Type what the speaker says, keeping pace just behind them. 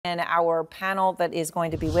And our panel that is going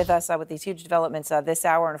to be with us with these huge developments this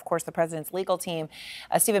hour, and of course the president's legal team.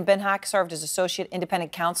 Stephen Binhock served as associate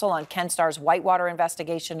independent counsel on Ken Starr's Whitewater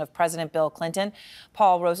investigation of President Bill Clinton.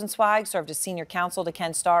 Paul Rosenzweig served as senior counsel to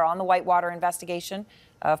Ken Starr on the Whitewater investigation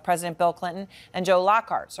of President Bill Clinton. And Joe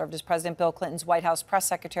Lockhart served as President Bill Clinton's White House press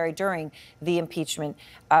secretary during the impeachment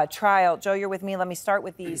trial. Joe, you're with me. Let me start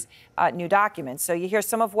with these new documents. So you hear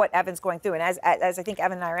some of what Evan's going through. And as I think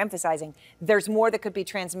Evan and I are emphasizing, there's more that could be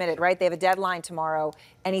transmitted, right? They have a deadline tomorrow.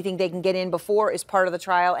 Anything they can get in before is part of the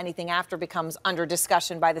trial. Anything after becomes under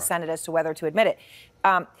discussion by the Senate as to whether to admit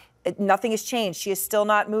it. Nothing has changed. She is still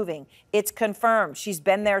not moving. It's confirmed. She's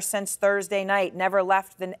been there since Thursday night, never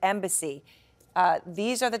left the embassy.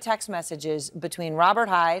 These are the text messages between Robert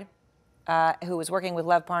Hyde, who was working with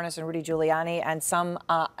Lev Parnas and Rudy Giuliani, and some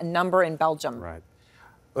number in Belgium. Right.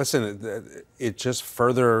 Listen, it just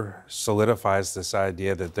further solidifies this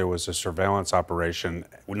idea that there was a surveillance operation.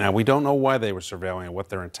 Now, we don't know why they were surveilling and what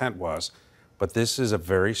their intent was, but this is a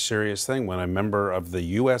very serious thing when a member of the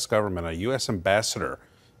U.S. government, a U.S. ambassador,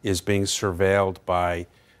 is being surveilled by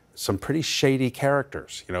some pretty shady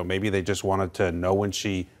characters. You know, maybe they just wanted to know when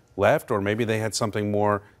she left, or maybe they had something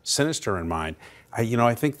more sinister in mind.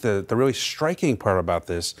 I think the really striking part about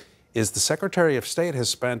this is the Secretary of State has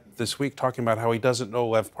spent this week talking about how he doesn't know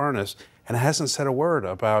Lev Parnas and hasn't said a word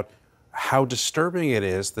about how disturbing it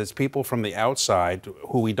is that people from the outside,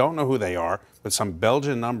 who we don't know who they are, with some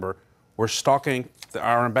Belgian number, were stalking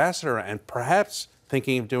our ambassador and perhaps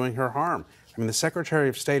thinking of doing her harm. I mean, the Secretary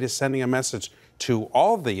of State is sending a message to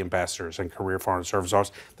all of the ambassadors and career foreign service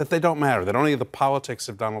officers that they don't matter, that only the politics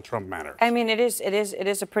of Donald Trump matters. I mean, it is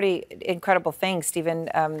a pretty incredible thing, Stephen.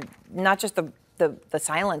 Not just the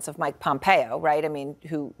silence of Mike Pompeo, right? I mean,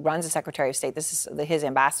 who runs the Secretary of State. This is his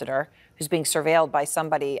ambassador, who's being surveilled by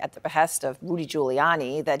somebody at the behest of Rudy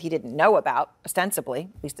Giuliani that he didn't know about, ostensibly,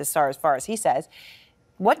 at least as far as he says.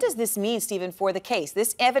 What does this mean, Stephen, for the case?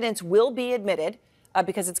 This evidence will be admitted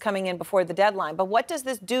because it's coming in before the deadline. But what does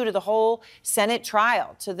this do to the whole Senate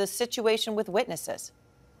trial, to the situation with witnesses?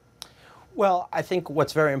 Well, I think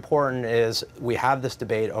what's very important is we have this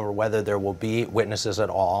debate over whether there will be witnesses at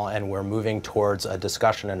all, and we're moving towards a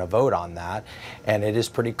discussion and a vote on that. And it is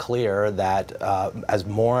pretty clear that as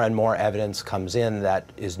more and more evidence comes in that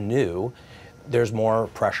is new, there's more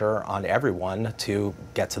pressure on everyone to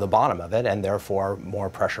get to the bottom of it, and therefore more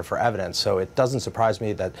pressure for evidence. So it doesn't surprise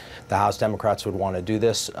me that the House Democrats would want to do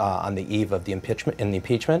this on the eve of the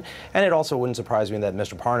impeachment. And it also wouldn't surprise me that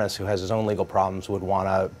Mr. Parnas, who has his own legal problems, would want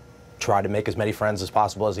to try to make as many friends as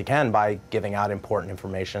possible as he can by giving out important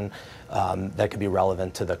information that could be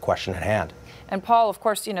relevant to the question at hand. And Paul, of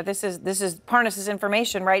course, this is Parnas's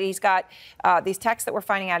information, right? He's got these texts that we're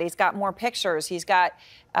finding out. He's got more pictures. He's got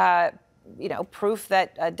proof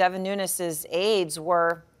that Devin Nunes's aides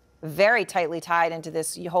were very tightly tied into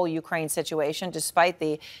this whole Ukraine situation, despite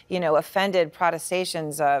the, offended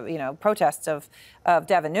protestations, protests of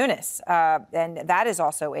Devin Nunes. And that is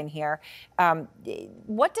also in here.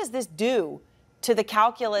 What does this do to the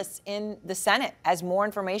calculus in the Senate as more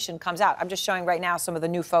information comes out? I'm just showing right now some of the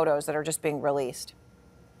new photos that are just being released.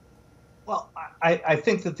 Well, I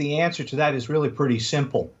think that the answer to that is really pretty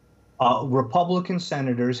simple. Republican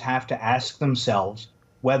senators have to ask themselves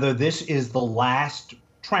whether this is the last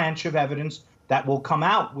tranche of evidence that will come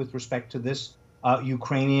out with respect to this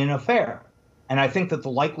Ukrainian affair. And I think that the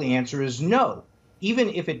likely answer is no. Even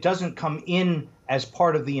if it doesn't come in as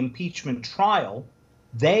part of the impeachment trial,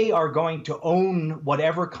 they are going to own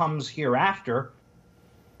whatever comes hereafter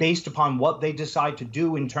based upon what they decide to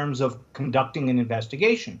do in terms of conducting an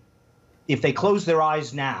investigation. If they close their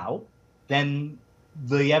eyes now, then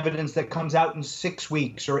the evidence that comes out in 6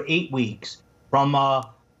 weeks or 8 weeks from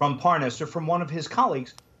Parnas or from one of his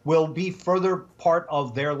colleagues will be further part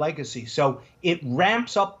of their legacy. So it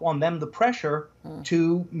ramps up on them the pressure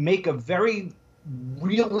to make a very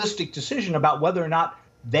realistic decision about whether or not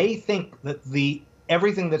they think that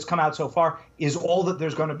everything that's come out so far is all that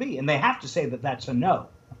there's going to be. And they have to say that that's a no.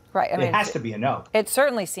 Right. I mean, it has to be a no. It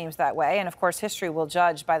certainly seems that way. And of course, history will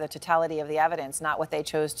judge by the totality of the evidence, not what they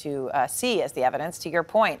chose to see as the evidence, to your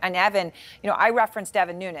point. And Evan, I referenced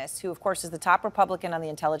Devin Nunes, who, of course, is the top Republican on the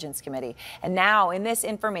Intelligence Committee. And now in this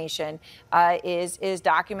information is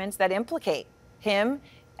documents that implicate him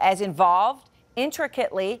as involved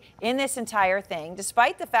intricately in this entire thing,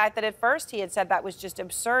 despite the fact that at first he had said that was just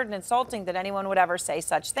absurd and insulting that anyone would ever say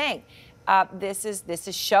such thing. This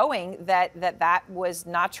is showing that was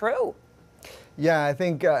not true. Yeah, I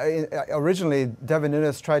think originally Devin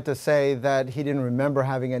Nunes tried to say that he didn't remember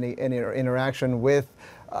having any interaction with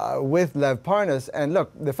Lev Parnas. And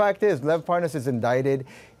look, the fact is, Lev Parnas is indicted.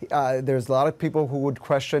 There's a lot of people who would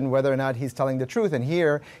question whether or not he's telling the truth. And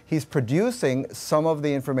here, he's producing some of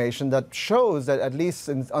the information that shows that at least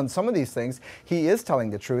on some of these things, he is telling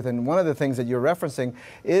the truth. And one of the things that you're referencing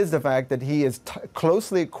is the fact that he is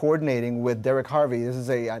closely coordinating with Derek Harvey. This is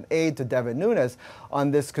an aide to Devin Nunes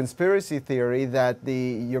on this conspiracy theory that the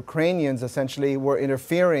Ukrainians essentially were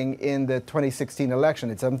interfering in the 2016 election.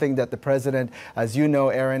 It's something that the president, as you know,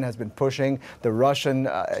 Aaron, has been pushing. The Russian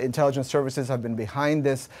intelligence services have been behind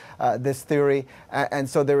this theory. And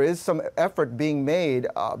so there is some effort being made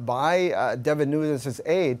by Devin Nunes'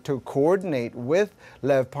 aide to coordinate with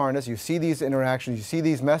Lev Parnas. You see these interactions, you see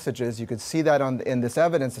these messages, you can see that in this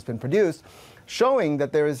evidence that's been produced, showing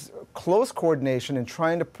that there is close coordination in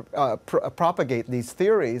trying to propagate these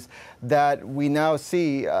theories that we now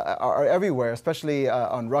see are everywhere, especially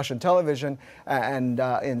on Russian television and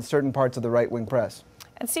in certain parts of the right-wing press.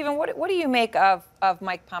 And Stephen, what do you make of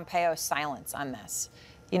Mike Pompeo's silence on this?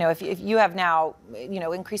 You know, if you have now,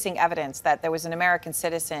 increasing evidence that there was an American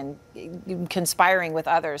citizen conspiring with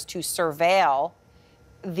others to surveil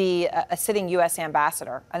a sitting U.S.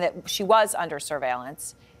 ambassador, and that she was under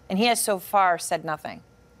surveillance, and he has so far said nothing.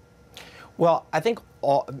 Well, I think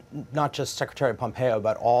not just Secretary Pompeo,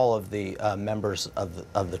 but all of the members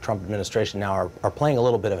of the Trump administration now are playing a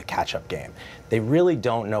little bit of a catch-up game. They really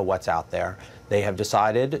don't know what's out there. They have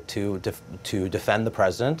decided to defend the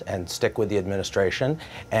president and stick with the administration,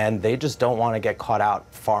 and they just don't want to get caught out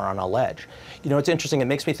far on a ledge. You know, it's interesting. It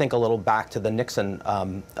makes me think a little back to the Nixon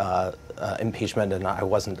impeachment, and I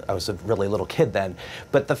was a really little kid then.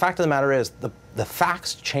 But the fact of the matter is, the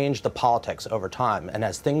facts changed the politics over time, and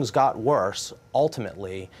as things got worse,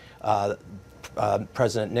 ultimately,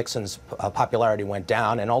 President Nixon's popularity went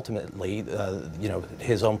down, and ultimately,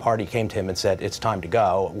 his own party came to him and said, "It's time to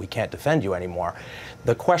go. We can't defend you anymore."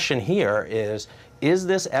 The question here is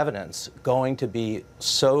this evidence going to be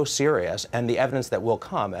so serious, and the evidence that will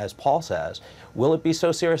come, as Paul says, will it be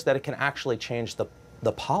so serious that it can actually change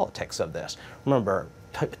the politics of this? Remember,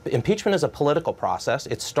 impeachment is a political process.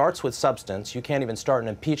 It starts with substance. You can't even start an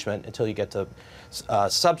impeachment until you get to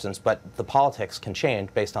substance, but the politics can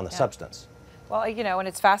change based on the substance. Well, and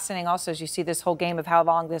it's fascinating also as you see this whole game of how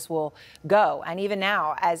long this will go. And even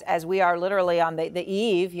now, as we are literally on the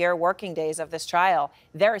eve here, working days of this trial,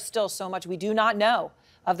 there is still so much we do not know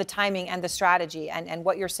of the timing and the strategy, and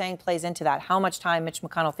what you're saying plays into that. How much time Mitch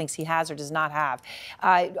McConnell thinks he has or does not have.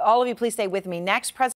 All of you, please stay with me. Next, President